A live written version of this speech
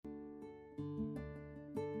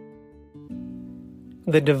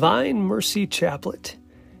The Divine Mercy Chaplet.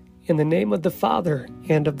 In the name of the Father,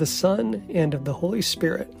 and of the Son, and of the Holy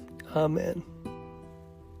Spirit. Amen.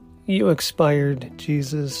 You expired,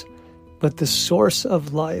 Jesus, but the source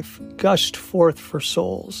of life gushed forth for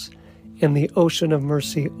souls, and the ocean of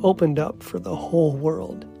mercy opened up for the whole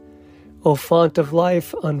world. O font of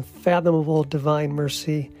life, unfathomable divine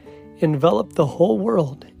mercy, envelop the whole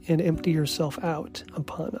world and empty yourself out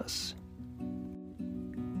upon us.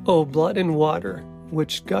 O blood and water,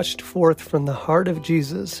 which gushed forth from the heart of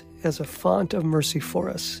Jesus as a font of mercy for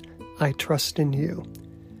us, I trust in you.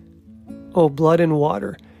 O blood and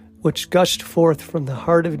water, which gushed forth from the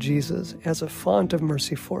heart of Jesus as a font of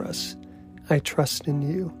mercy for us, I trust in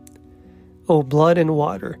you. O blood and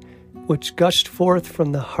water, which gushed forth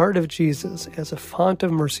from the heart of Jesus as a font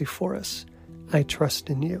of mercy for us, I trust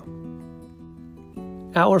in you.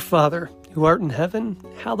 Our Father, who art in heaven,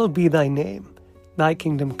 hallowed be thy name. Thy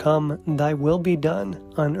kingdom come, thy will be done,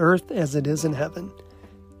 on earth as it is in heaven.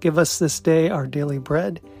 Give us this day our daily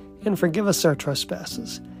bread, and forgive us our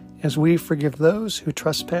trespasses, as we forgive those who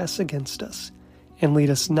trespass against us. And lead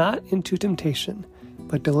us not into temptation,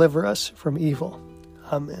 but deliver us from evil.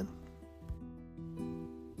 Amen.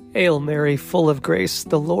 Hail Mary, full of grace,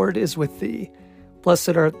 the Lord is with thee.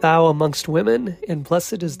 Blessed art thou amongst women, and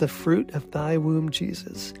blessed is the fruit of thy womb,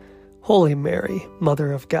 Jesus. Holy Mary,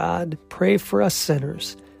 Mother of God, pray for us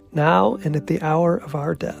sinners, now and at the hour of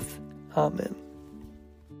our death. Amen.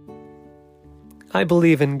 I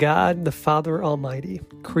believe in God, the Father Almighty,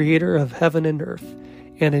 creator of heaven and earth,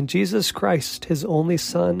 and in Jesus Christ, his only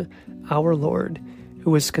Son, our Lord, who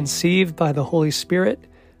was conceived by the Holy Spirit,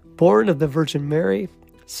 born of the Virgin Mary,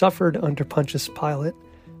 suffered under Pontius Pilate,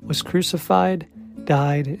 was crucified,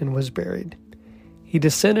 died, and was buried. He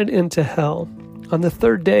descended into hell. On the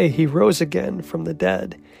third day he rose again from the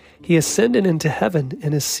dead. He ascended into heaven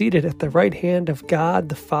and is seated at the right hand of God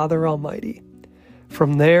the Father Almighty.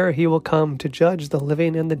 From there he will come to judge the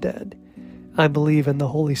living and the dead. I believe in the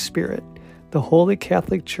Holy Spirit, the Holy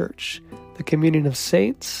Catholic Church, the communion of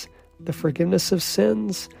saints, the forgiveness of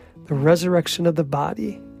sins, the resurrection of the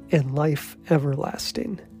body, and life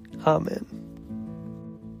everlasting. Amen.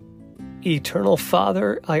 Eternal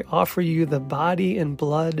Father, I offer you the body and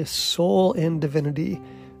blood, soul and divinity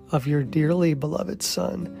of your dearly beloved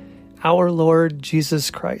Son, our Lord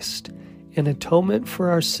Jesus Christ, in atonement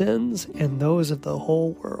for our sins and those of the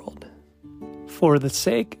whole world. For the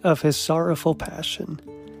sake of his sorrowful passion,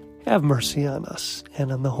 have mercy on us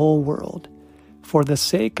and on the whole world. For the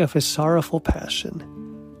sake of his sorrowful passion,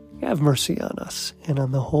 have mercy on us and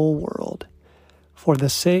on the whole world. For the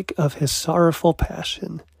sake of his sorrowful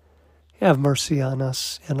passion, have mercy on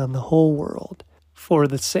us and on the whole world. For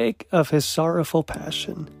the sake of his sorrowful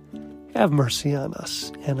passion, have mercy on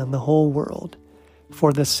us and on the whole world.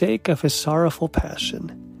 For the sake of his sorrowful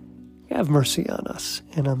passion, have mercy on us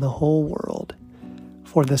and on the whole world.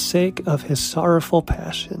 For the sake of his sorrowful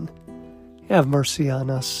passion, have mercy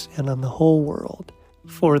on us and on the whole world.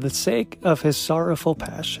 For the sake of his sorrowful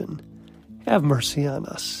passion, have mercy on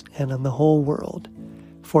us and on the whole world.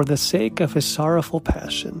 For the sake of his sorrowful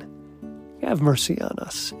passion, have mercy on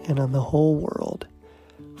us and on the whole world.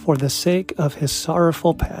 For the sake of his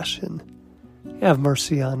sorrowful passion, have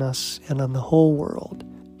mercy on us and on the whole world.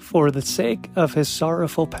 For the sake of his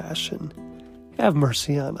sorrowful passion, have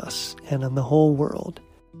mercy on us and on the whole world.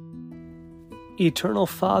 Eternal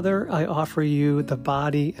Father, I offer you the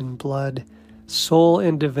body and blood, soul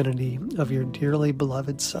and divinity of your dearly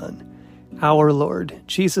beloved Son, our Lord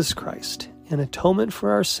Jesus Christ, in atonement for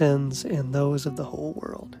our sins and those of the whole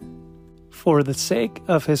world. For the sake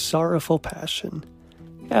of his sorrowful passion,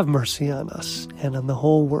 have mercy on us and on the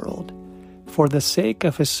whole world. For the sake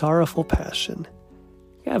of his sorrowful passion,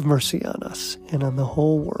 have mercy on us and on the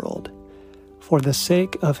whole world. For the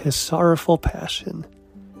sake of his sorrowful passion,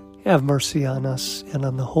 have mercy on us and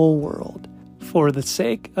on the whole world. For the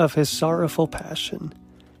sake of his sorrowful passion,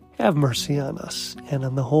 have mercy on us and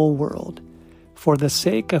on the whole world. For the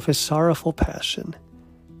sake of his sorrowful passion,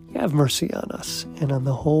 have mercy on us and on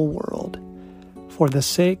the whole world. For the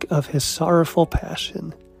sake of his sorrowful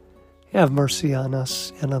passion, have mercy on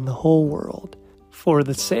us and on the whole world. For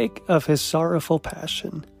the sake of his sorrowful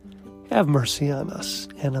passion, have mercy on us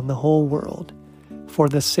and on the whole world. For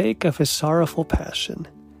the sake of his sorrowful passion,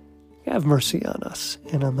 have mercy on us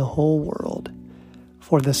and on the whole world.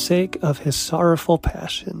 For the sake of his sorrowful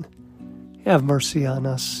passion, have mercy on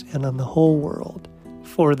us and on the whole world.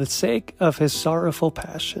 For the sake of his sorrowful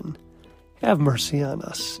passion, have mercy on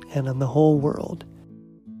us and on the whole world.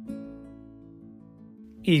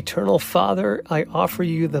 Eternal Father, I offer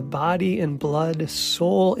you the body and blood,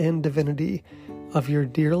 soul and divinity of your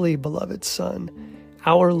dearly beloved Son,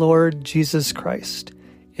 our Lord Jesus Christ,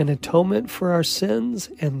 an atonement for our sins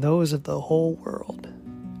and those of the whole world.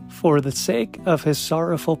 For the sake of his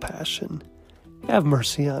sorrowful passion, have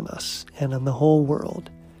mercy on us and on the whole world.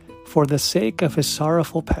 For the sake of his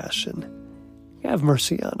sorrowful passion, have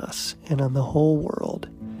mercy on us and on the whole world.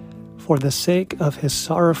 For the sake of his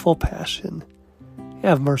sorrowful passion,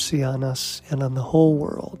 have mercy on us and on the whole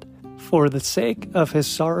world. For the sake of his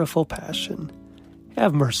sorrowful passion,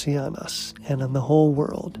 have mercy on us and on the whole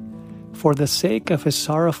world. For the sake of his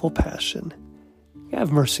sorrowful passion,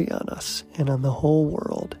 have mercy on us and on the whole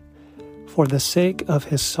world. For the sake of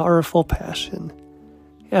his sorrowful passion,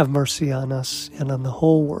 have mercy on us and on the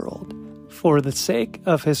whole world. For the sake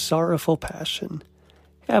of his sorrowful passion,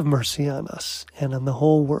 have mercy on us and on the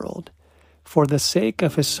whole world. For the sake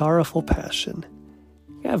of his sorrowful passion,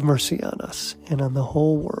 have mercy on us and on the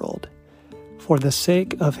whole world. For the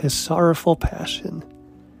sake of his sorrowful passion,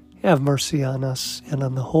 have mercy on us and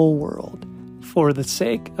on the whole world. For the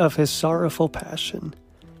sake of his sorrowful passion,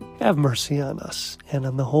 have mercy on us and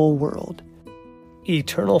on the whole world.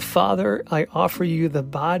 Eternal Father, I offer you the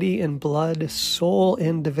body and blood, soul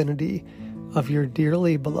and divinity of your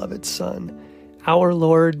dearly beloved Son, our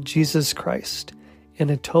Lord Jesus Christ,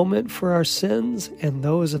 an atonement for our sins and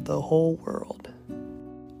those of the whole world.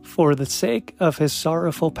 For the sake of his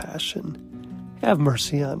sorrowful passion, have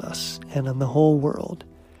mercy on us and on the whole world.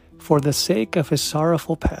 For the sake of his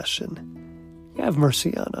sorrowful passion, have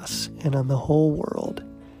mercy on us and on the whole world.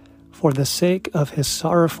 For the sake of his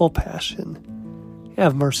sorrowful passion,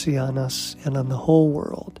 have mercy on us and on the whole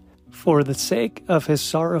world. For the sake of his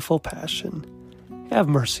sorrowful passion, have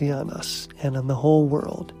mercy on us and on the whole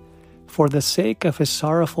world. For the sake of his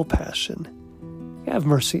sorrowful passion, have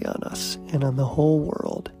mercy on us and on the whole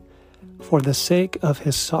world. For the sake of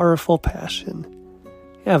his sorrowful passion,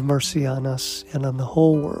 have mercy on us and on the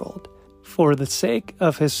whole world. For the sake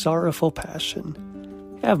of his sorrowful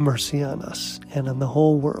passion, have mercy on us and on the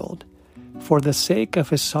whole world. For the sake of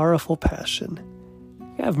his sorrowful passion,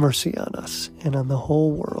 have mercy on us and on the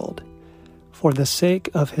whole world. For the sake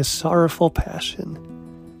of his sorrowful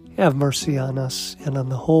passion, have mercy on us and on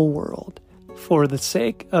the whole world. For the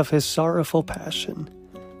sake of his sorrowful passion,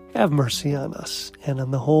 have mercy on us and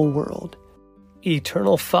on the whole world.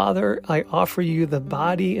 Eternal Father, I offer you the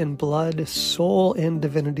body and blood, soul and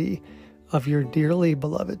divinity of your dearly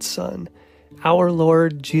beloved Son, our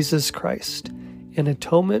Lord Jesus Christ, an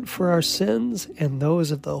atonement for our sins and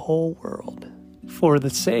those of the whole world. For the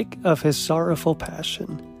sake of his sorrowful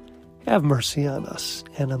passion, have mercy on us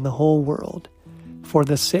and on the whole world. For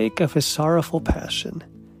the sake of his sorrowful passion,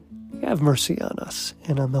 have mercy on us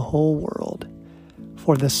and on the whole world.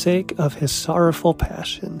 For the sake of his sorrowful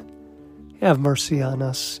passion, have mercy on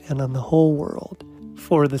us and on the whole world.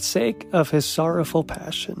 For the sake of his sorrowful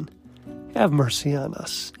passion, have mercy on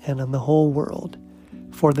us and on the whole world.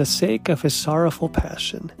 For the sake of his sorrowful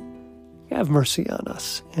passion, have mercy on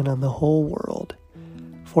us and on the whole world.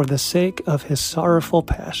 For the sake of his sorrowful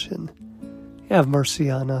passion, have mercy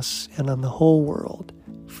on us and on the whole world.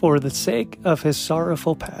 For the sake of his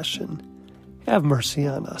sorrowful passion, have mercy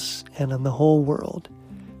on us and on the whole world.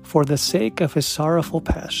 For the sake of his sorrowful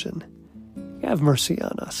passion, have mercy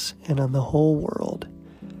on us and on the whole world.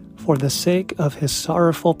 For the sake of his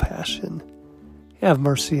sorrowful passion, have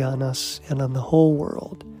mercy on us and on the whole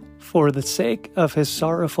world. For the sake of his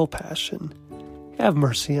sorrowful passion, have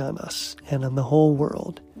mercy on us and on the whole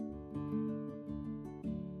world.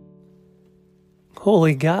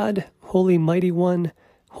 Holy God, Holy Mighty One,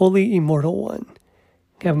 Holy Immortal One,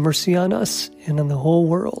 have mercy on us and on the whole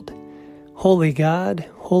world. Holy God,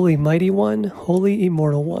 Holy Mighty One, Holy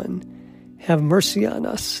Immortal One, have mercy on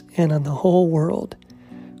us and on the whole world.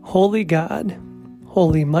 Holy God,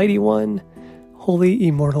 Holy Mighty One, Holy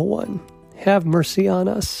Immortal One, have mercy on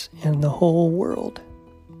us and the whole world.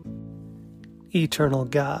 Eternal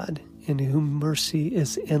God, in whom mercy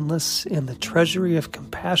is endless and the treasury of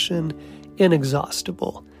compassion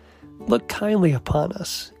inexhaustible, look kindly upon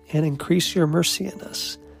us and increase your mercy in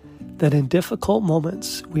us, that in difficult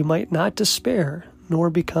moments we might not despair nor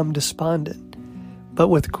become despondent, but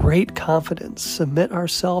with great confidence submit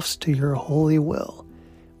ourselves to your holy will,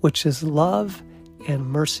 which is love and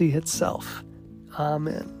mercy itself.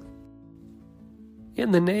 Amen.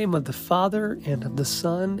 In the name of the Father, and of the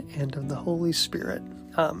Son, and of the Holy Spirit.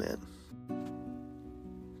 Amen.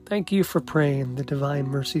 Thank you for praying the Divine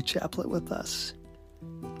Mercy Chaplet with us.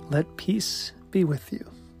 Let peace be with you.